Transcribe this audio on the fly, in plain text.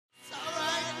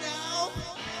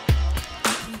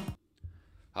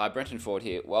Hi, Brenton Ford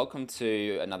here. Welcome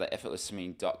to another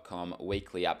effortlessswimming.com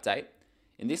weekly update.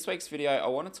 In this week's video, I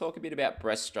want to talk a bit about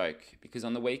breaststroke because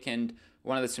on the weekend,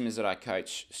 one of the swimmers that I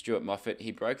coach, Stuart Moffat,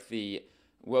 he broke the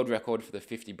world record for the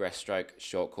 50 breaststroke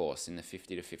short course in the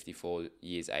 50 to 54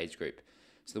 years age group.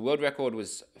 So the world record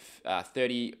was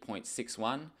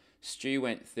 30.61. Stu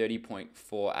went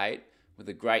 30.48 with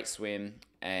a great swim,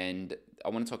 and I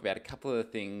want to talk about a couple of the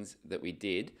things that we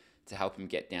did to help him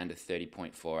get down to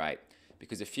 30.48.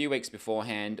 Because a few weeks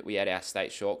beforehand, we had our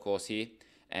state short course here,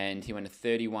 and he went to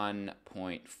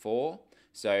 31.4.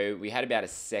 So we had about a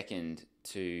second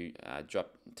to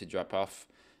drop off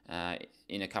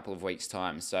in a couple of weeks'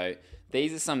 time. So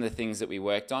these are some of the things that we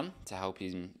worked on to help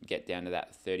him get down to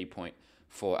that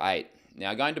 30.48. Now,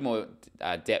 I go into more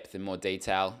depth and more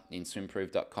detail in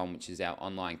swimprove.com, which is our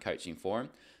online coaching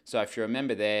forum. So if you're a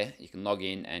member there, you can log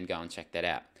in and go and check that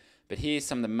out. But here's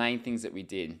some of the main things that we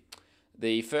did.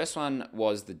 The first one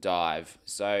was the dive.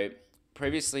 So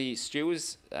previously, Stu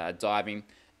was diving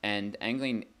and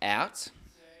angling out.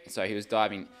 So he was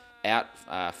diving out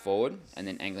forward and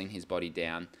then angling his body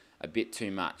down a bit too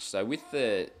much. So with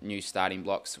the new starting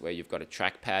blocks where you've got a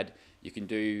track pad, you can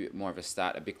do more of a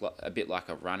start a bit like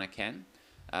a runner can.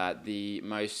 The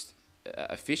most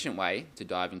efficient way to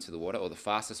dive into the water, or the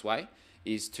fastest way,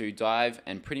 is to dive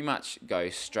and pretty much go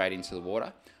straight into the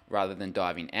water rather than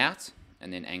diving out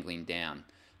and then angling down.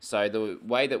 So the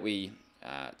way that we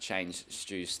changed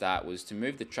Stu's start was to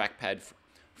move the track pad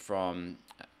from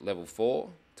level 4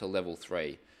 to level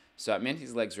 3. So it meant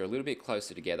his legs were a little bit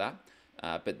closer together,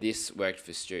 but this worked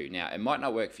for Stu. Now, it might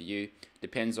not work for you,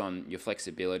 depends on your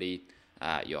flexibility,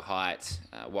 your height,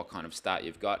 what kind of start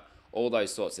you've got, all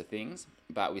those sorts of things.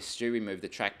 But with Stu, we moved the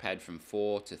track pad from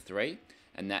 4 to 3,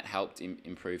 and that helped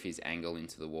improve his angle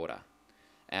into the water.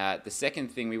 The second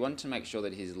thing, we wanted to make sure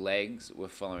that his legs were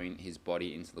following his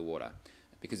body into the water,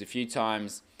 because a few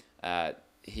times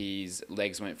his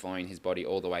legs weren't following his body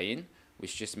all the way in,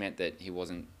 which just meant that he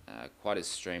wasn't quite as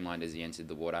streamlined as he entered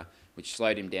the water, which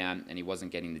slowed him down and he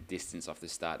wasn't getting the distance off the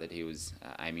start that he was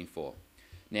aiming for.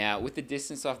 Now, with the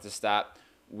distance off the start,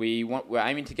 we're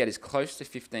aiming to get as close to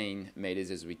 15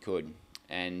 meters as we could,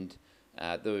 and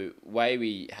the way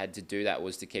we had to do that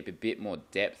was to keep a bit more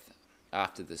depth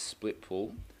after the split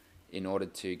pull in order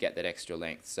to get that extra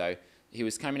length. So he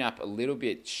was coming up a little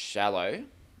bit shallow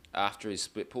after his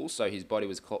split pull, so his body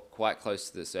was quite close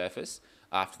to the surface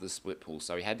after the split pull,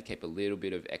 so he had to keep a little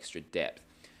bit of extra depth.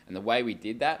 And the way we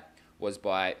did that was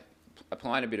by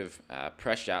applying a bit of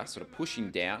pressure, sort of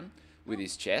pushing down with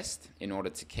his chest in order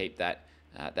to keep that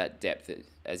depth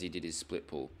as he did his split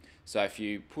pull. So if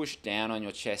you push down on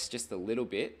your chest just a little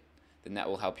bit, then that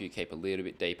will help you keep a little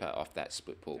bit deeper off that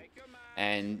split pull.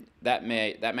 And that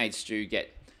made Stu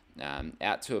get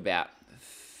out to about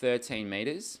 13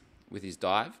 meters with his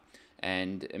dive,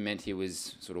 and it meant he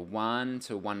was sort of 1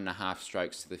 to 1.5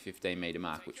 strokes to the 15 meter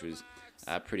mark, which was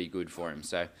pretty good for him.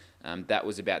 So that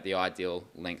was about the ideal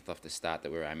length off the start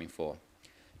that we were aiming for.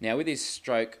 Now with his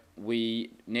stroke,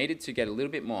 we needed to get a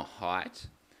little bit more height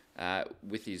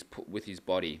with his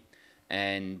body,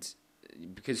 and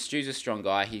because Stu's a strong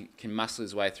guy, he can muscle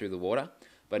his way through the water.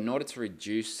 But in order to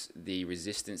reduce the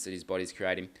resistance that his body's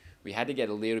creating, we had to get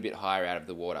a little bit higher out of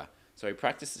the water. So we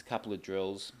practiced a couple of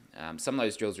drills. Some of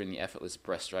those drills are in the Effortless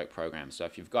Breaststroke program. So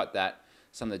if you've got that,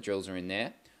 some of the drills are in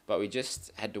there. But we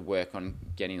just had to work on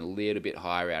getting a little bit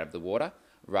higher out of the water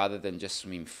rather than just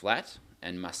swimming flat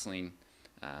and muscling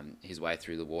his way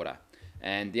through the water.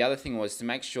 And the other thing was to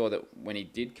make sure that when he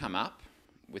did come up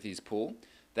with his pull,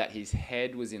 that his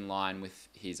head was in line with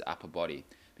his upper body.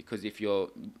 Because if you're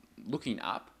looking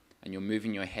up and you're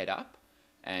moving your head up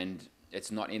and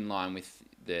it's not in line with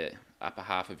the upper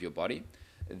half of your body,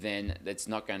 then that's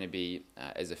not going to be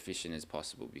as efficient as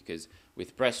possible, because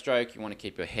with breaststroke you want to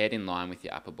keep your head in line with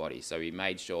your upper body. So he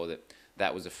made sure that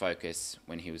that was a focus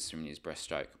when he was swimming his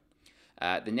breaststroke.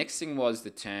 The next thing was the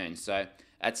turn. So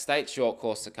at state short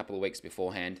course a couple of weeks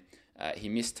beforehand, he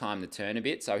mistimed the turn a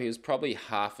bit, so he was probably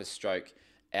half a stroke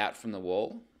out from the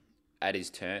wall at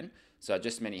his turn. So it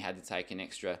just meant he had to take an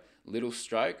extra little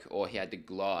stroke, or he had to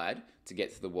glide to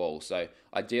get to the wall. So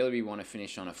ideally we want to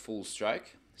finish on a full stroke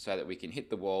so that we can hit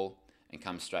the wall and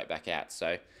come straight back out.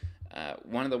 So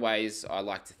one of the ways I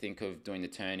like to think of doing the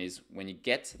turn is when you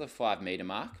get to the 5 meter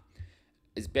mark,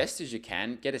 as best as you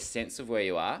can, get a sense of where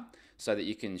you are so that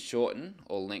you can shorten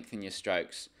or lengthen your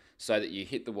strokes so that you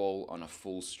hit the wall on a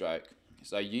full stroke.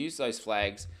 So use those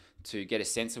flags to get a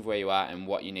sense of where you are and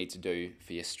what you need to do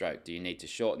for your stroke. Do you need to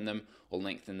shorten them or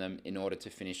lengthen them in order to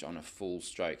finish on a full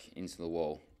stroke into the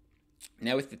wall?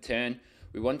 Now with the turn,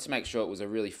 we wanted to make sure it was a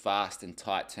really fast and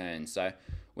tight turn. So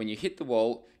when you hit the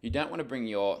wall, you don't want to bring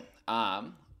your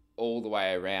arm all the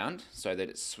way around so that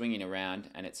it's swinging around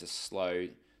and it's a slow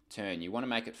turn. You want to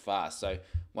make it fast. So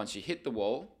once you hit the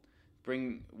wall,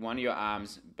 bring one of your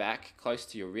arms back close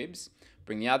to your ribs,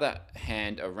 bring the other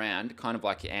hand around, kind of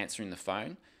like you're answering the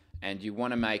phone, and you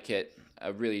want to make it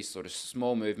a really sort of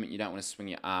small movement. You don't want to swing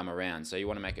your arm around, so you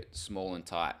want to make it small and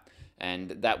tight. And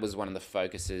that was one of the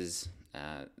focuses.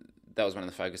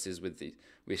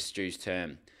 With Stu's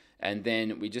turn. And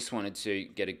then we just wanted to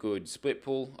get a good split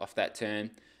pull off that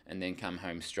turn and then come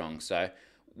home strong. So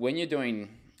when you're doing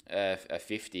a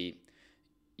 50,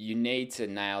 you need to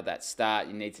nail that start,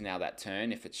 you need to nail that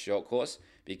turn if it's short course,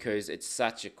 because it's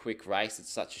such a quick race,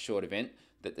 it's such a short event,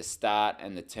 that the start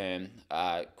and the turn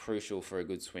are crucial for a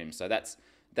good swim. So that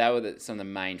were some of the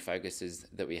main focuses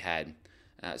that we had.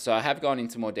 So I have gone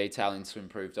into more detail in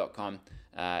swimprove.com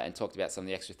and talked about some of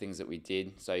the extra things that we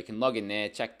did. So you can log in there,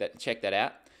 check that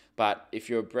out. But if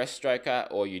you're a breaststroker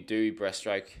or you do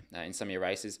breaststroke in some of your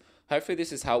races, hopefully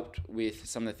this has helped with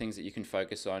some of the things that you can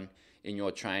focus on in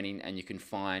your training, and you can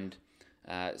find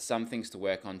some things to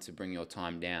work on to bring your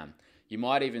time down. You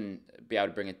might even be able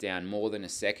to bring it down more than a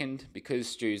second, because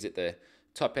Stu's at the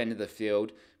top end of the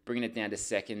field. Bringing it down to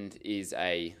second is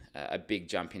a big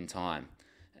jump in time.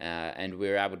 And we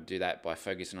were able to do that by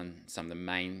focusing on some of the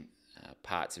main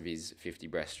parts of his 50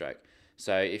 breaststroke.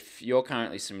 So if you're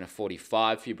currently swimming a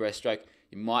 45 for your breaststroke,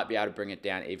 you might be able to bring it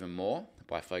down even more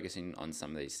by focusing on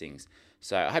some of these things.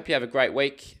 So I hope you have a great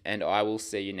week, and I will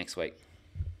see you next week.